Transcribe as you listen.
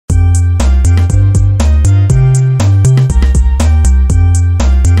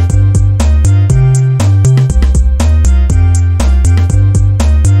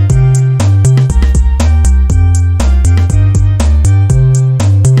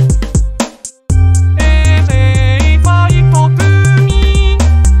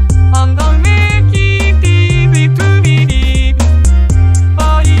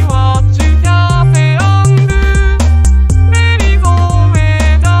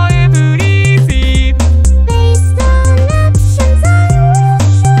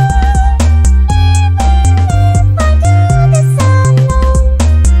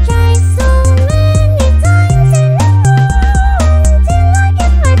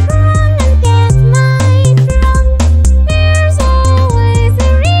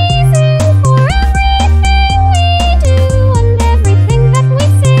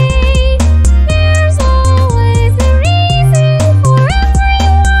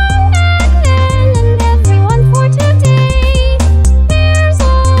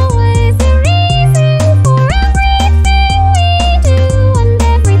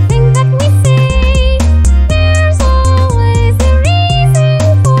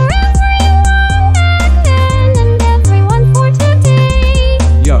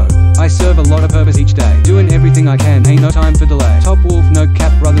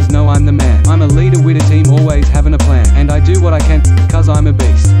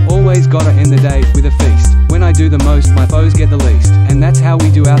gotta end the day with a feast. When I do the most, my foes get the least. And that's how we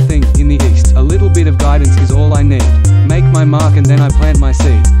do our thing in the East. A little bit of guidance is all I need. Make my mark and then I plant my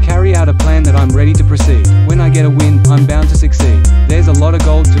seed. Carry out a plan that I'm ready to proceed. When I get a win, I'm bound to succeed. There's a lot of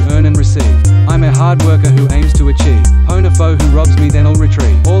gold to earn and receive. I'm a hard worker who aims to achieve. Pwn a foe who robs me, then I'll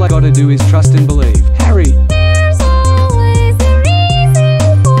retrieve. All I gotta do is trust and believe. Harry!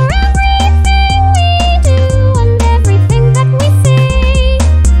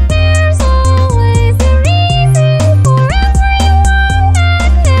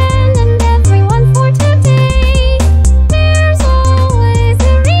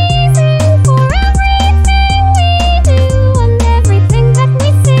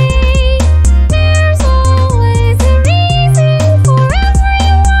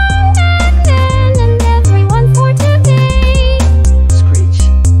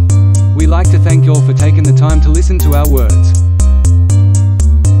 Thank y'all for taking the time to listen to our words.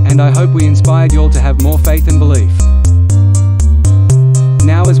 And I hope we inspired y'all to have more faith and belief.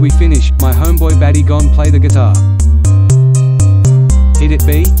 Now as we finish, my homeboy Baddie gon' play the guitar. Hit it,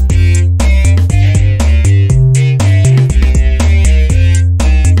 B.